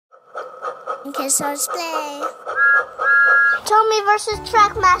Okay, so let's play. Tomy versus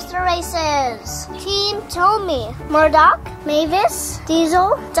Trackmaster races. Team Tomy. Murdoch, Mavis,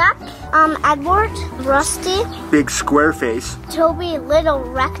 Diesel, Duck, Edward, Rusty, big square face, Toby, little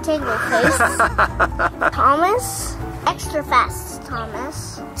rectangle face, Thomas, extra fast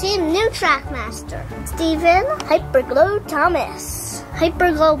Thomas. Team New Trackmaster. Steven, Hyperglow Thomas,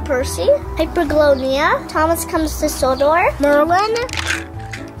 Hyperglow Percy, Hyperglow Nia, Thomas comes to Sodor, Merlin,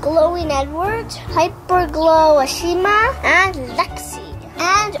 Glowing Edward, Hyperglow Ashima, and Lexi.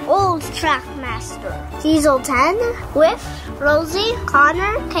 And Old Trackmaster. Diesel 10, Whiff, Rosie,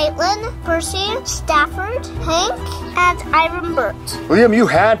 Connor, Caitlin, Percy, Stafford, Hank, and Iron Burt. William, you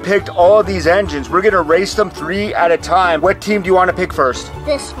handpicked all of these engines. We're gonna race them 3 at a time. What team do you want to pick first?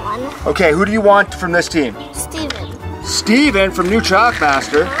 This one. Okay, who do you want from this team? Steven. Steven from New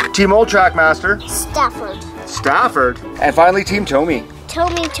Trackmaster. Team Old Trackmaster. Stafford. Stafford. And finally, Team Tomy.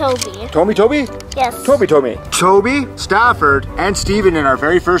 Toby. Toby? Yes. Toby. Toby, Stafford, and Steven in our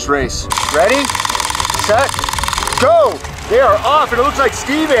very first race. Ready, set, go! They are off, and it looks like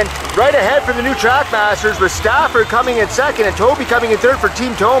Steven right ahead for the New Trackmasters, with Stafford coming in second and Toby coming in third for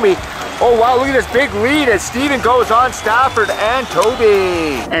Team Tomy. Oh wow, look at this big lead as Steven goes on Stafford and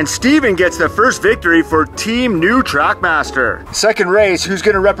Toby. And Steven gets the first victory for Team New Trackmaster. Second race, who's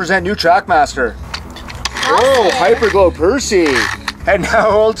gonna represent New Trackmaster? Oh, Hyperglow Percy. And now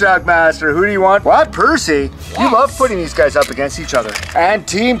Old Trackmaster, who do you want? What, Percy? Yes. You love putting these guys up against each other. And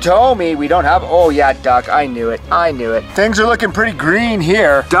Team Tomy, we don't have, oh yeah, Duck, I knew it. Things are looking pretty green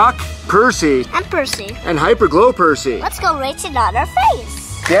here. Duck, Percy. And Percy. And Hyperglow Percy. Let's go racing on our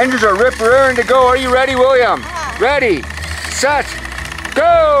face. The engines are rip-roaring to go. Are you ready, William? Ready, set,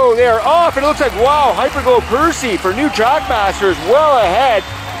 go! They are off, and it looks like, wow, Hyperglow Percy for New Trackmaster is well ahead.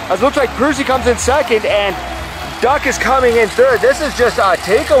 As it looks like Percy comes in second, and Duck is coming in third. This is just a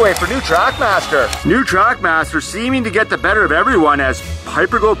takeaway for New Trackmaster. New Trackmaster seeming to get the better of everyone as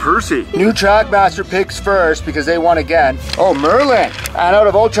Hyperglow Percy. New Trackmaster picks first because they won again. Oh, Merlin. And out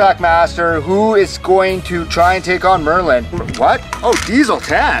of Old Trackmaster, who is going to try and take on Merlin? What? Oh, Diesel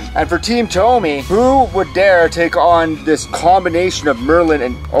 10. And for Team Tomy, who would dare take on this combination of Merlin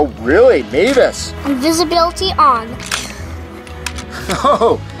and, oh really, Mavis? Invisibility on.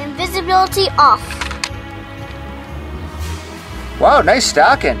 Oh. Invisibility off. Wow, nice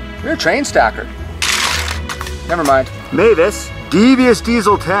stacking. You're a train stacker. Never mind. Mavis, Devious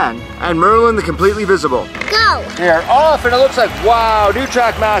Diesel 10, and Merlin the Completely Visible. Go! They're off, and it looks like, wow, New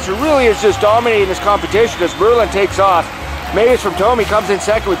Trackmaster really is just dominating this competition as Merlin takes off. Mavis from Tomy comes in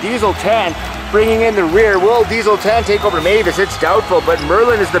second with Diesel 10, bringing in the rear. Will Diesel 10 take over Mavis? It's doubtful, but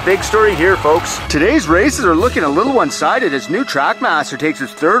Merlin is the big story here, folks. Today's races are looking a little one-sided as New Trackmaster takes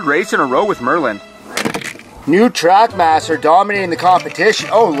his third race in a row with Merlin. New Trackmaster dominating the competition.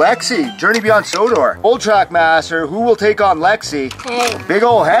 Oh, Lexi, Journey Beyond Sodor. Old Trackmaster, who will take on Lexi? Hank. Big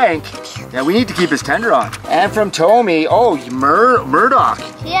ol' Hank. Yeah, we need to keep his tender on. And from Tomy, oh, Murdoch.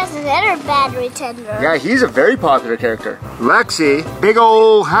 He has another battery tender. Yeah, he's a very popular character. Lexi, big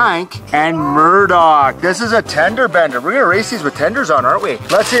ol' Hank, and Murdoch. This is a tender bender. We're gonna race these with tenders on, aren't we?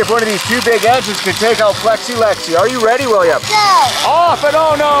 Let's see if one of these two big engines can take out Lexi. Are you ready, William? Go! Off, and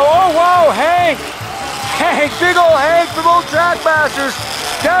oh no, oh wow, Hank! Hank, big ol' Hank from Old Trackmasters,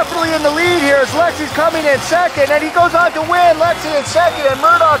 definitely in the lead here as Lexi's coming in second, and he goes on to win. Lexi in second and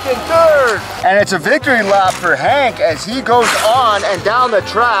Murdoch in third. And it's a victory lap for Hank as he goes on and down the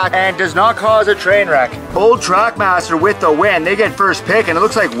track and does not cause a train wreck. Old Trackmaster with the win. They get first pick, and it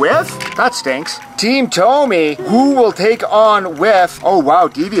looks like Whiff. That stinks. Team Tomy, who will take on Whiff? Oh wow,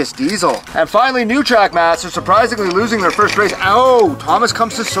 Devious Diesel. And finally, New Trackmaster surprisingly losing their first race. Oh, Thomas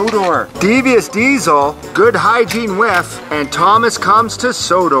comes to Sodor. Devious Diesel, Good Hygiene Whiff, and Thomas comes to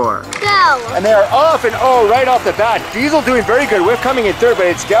Sodor. Go! And they are off, and oh, right off the bat, Diesel doing very good. Whiff coming in third, but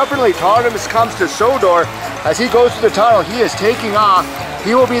it's definitely Thomas comes to Sodor. As he goes through the tunnel, he is taking off.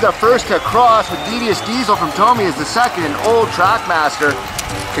 He will be the first to cross with Devious Diesel from Tomy as the second, and Old Trackmaster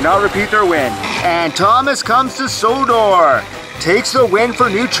cannot repeat their win. And Thomas comes to Sodor. Takes the win for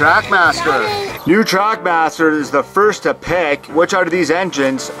New Trackmaster. New Trackmaster is the first to pick which out of these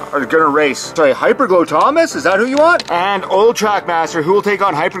engines are gonna race. Sorry, Hyperglow Thomas, is that who you want? And Old Trackmaster, who will take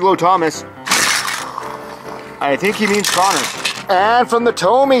on Hyperglow Thomas? I think he means Connor. And from the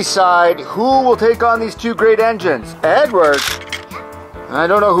Tomy side, who will take on these two great engines? Edward. I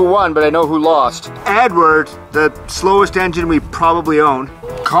don't know who won, but I know who lost. Edward, the slowest engine we probably own.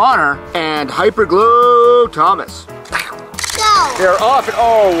 Connor and Hyperglow Thomas. Go! They're off, and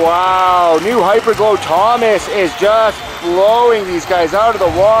oh wow, new Hyperglow Thomas is just blowing these guys out of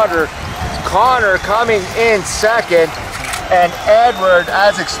the water. Connor coming in second. And Edward,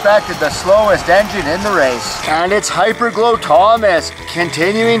 as expected, the slowest engine in the race. And it's Hyperglow Thomas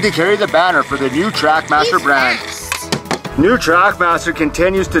continuing to carry the banner for the new Trackmaster brand. New Trackmaster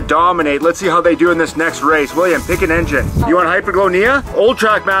continues to dominate. Let's see how they do in this next race. William, pick an engine. You want Hyperglow Nia? Old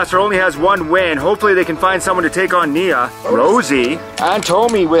Trackmaster only has one win. Hopefully they can find someone to take on Nia. Rosie and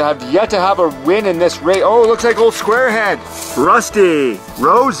Tomy will have yet to have a win in this race. Oh, it looks like old Squarehead. Rusty,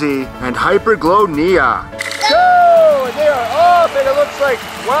 Rosie, and Hyperglow Nia. Go! And they are off, and it looks like,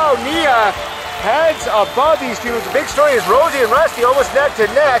 wow, Nia heads above these two. The big story is Rosie and Rusty almost neck to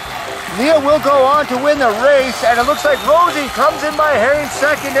neck. Nia will go on to win the race, and it looks like Rosie comes in by a hair in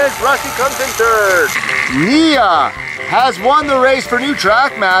second as Rusty comes in third. Nia has won the race for New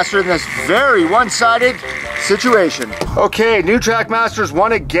Trackmaster in this very one-sided situation. Okay, New Trackmasters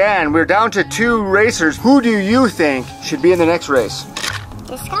won again. We're down to 2 racers. Who do you think should be in the next race?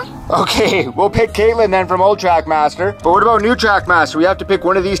 This guy? Okay, we'll pick Caitlin then from Old Trackmaster. But what about New Trackmaster? We have to pick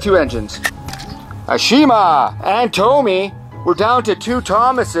one of these 2 engines. Ashima and Tomy. We're down to 2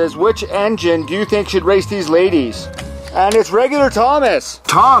 Thomases. Which engine do you think should race these ladies? And it's regular Thomas.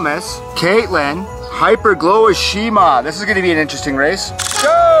 Thomas, Caitlin, Hyperglow Ashima. This is going to be an interesting race.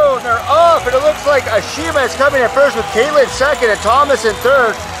 Go! They're off, and it looks like Ashima is coming in first with Caitlin second and Thomas in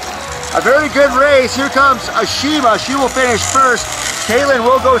third. A very good race. Here comes Ashima. She will finish first. Caitlin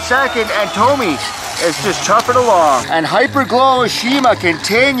will go second, and Tomy is just chuffing along. And Hyperglow Ashima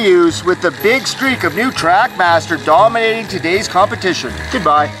continues with the big streak of New Trackmaster dominating today's competition.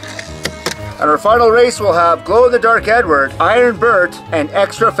 Goodbye. And our final race will have Glow in the Dark Edward, Iron Bert, and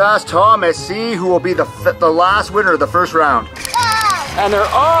Extra Fast Thomas. See who will be the last winner of the first round. And they're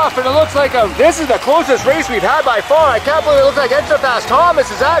off, and it looks like this is the closest race we've had by far. I can't believe it looks like Extra Fast Thomas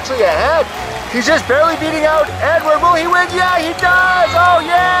is actually ahead. He's just barely beating out Edward. Will he win? Yeah, he does! Oh,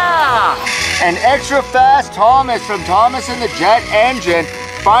 yeah! And Extra Fast Thomas from Thomas and the Jet Engine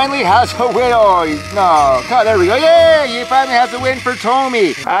finally has a win. Oh, no. There we go. Yeah, he finally has a win for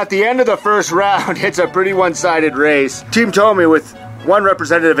Tomy. At the end of the first round, it's a pretty one-sided race. Team Tomy with 1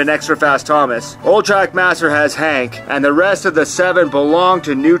 representative in Extra Fast Thomas. Old Trackmaster has Hank, and the rest of the 7 belong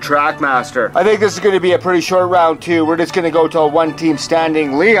to New Trackmaster. I think this is going to be a pretty short round 2. We're just going to go to a 1-team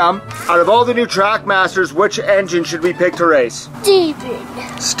standing. Liam, out of all the New Trackmasters, which engine should we pick to race?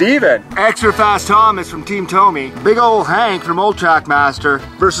 Steven. Extra Fast Thomas from Team Tomy. Big old Hank from Old Trackmaster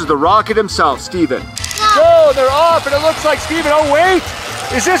versus the Rocket himself, Steven. Go! They're off, and it looks like Steven. Oh, wait!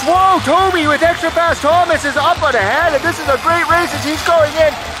 Is this, whoa, Tomy with Extra Fast Thomas is up on ahead, and this is a great race as he's going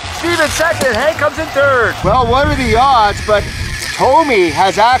in. Steven second, and Hank comes in third. Well, what are the odds, but Tomy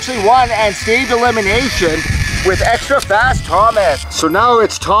has actually won and saved elimination with Extra Fast Thomas. So now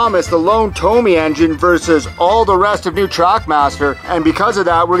it's Thomas, the lone Tomy engine, versus all the rest of New Trackmaster, and because of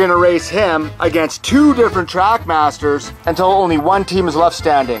that, we're gonna race him against 2 different Trackmasters until only 1 team is left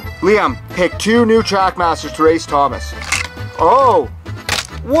standing. Liam, pick 2 New Trackmasters to race Thomas. Oh!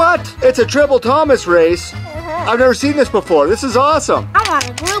 What? It's a triple Thomas race? I've never seen this before. This is awesome. I want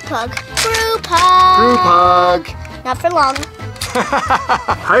a group hug. Group hug. Group hug. Not for long.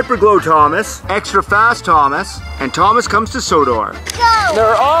 Hyperglow Thomas, Extra Fast Thomas, and Thomas comes to Sodor. Go!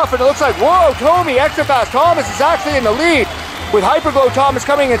 They're off, and it looks like, whoa, Tomy, Extra Fast Thomas is actually in the lead, with Hyperglow Thomas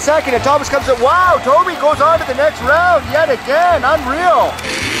coming in second, and Thomas comes in. Wow, Tomy goes on to the next round yet again. Unreal.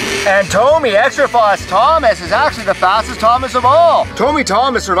 And Tomy, Extra Fast Thomas, is actually the fastest Thomas of all. Tomy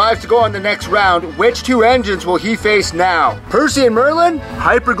Thomas survives to go on the next round. Which 2 engines will he face now? Percy and Merlin?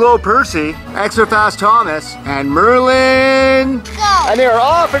 Hyperglow Percy, Extra Fast Thomas, and Merlin. Go! And they are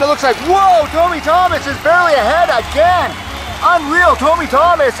off, and it looks like, whoa, Tomy Thomas is barely ahead again. Unreal, Tomy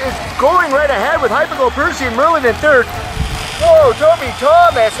Thomas is going right ahead with Hyperglow Percy and Merlin in third. Whoa, Tomy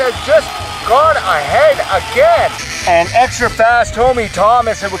Thomas has just gone ahead again. And Extra Fast Tomy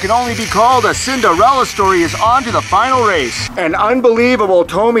Thomas, and what can only be called a Cinderella story, is on to the final race. An unbelievable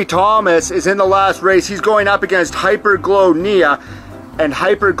Tomy Thomas is in the last race. He's going up against Hyperglow Nia and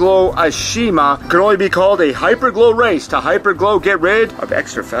Hyperglow Ashima. Can only be called a Hyperglow race to Hyperglow get rid of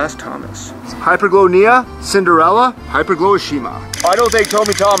Extra Fast Thomas. Hyperglow Nia, Cinderella, Hyperglow Ashima. I don't think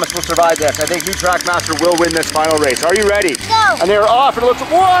Tomy Thomas will survive this. I think New Trackmaster will win this final race. Are you ready? Go! And they're off, and it looks,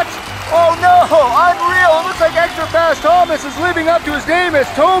 what? Oh no, unreal. It looks like Extra Fast Thomas is living up to his name as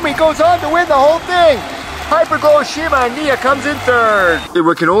Tomy goes on to win the whole thing. Hyperglow Ashima and Nia comes in third.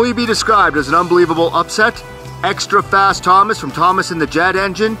 It can only be described as an unbelievable upset. Extra Fast Thomas from Thomas and the Jet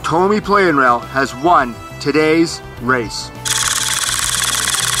Engine, Tomy Plarail, has won today's race.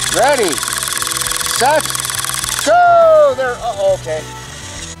 Ready, set, go! There. Okay.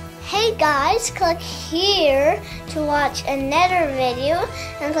 Hey guys, click here to watch another video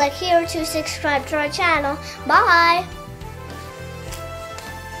and click here to subscribe to our channel. Bye!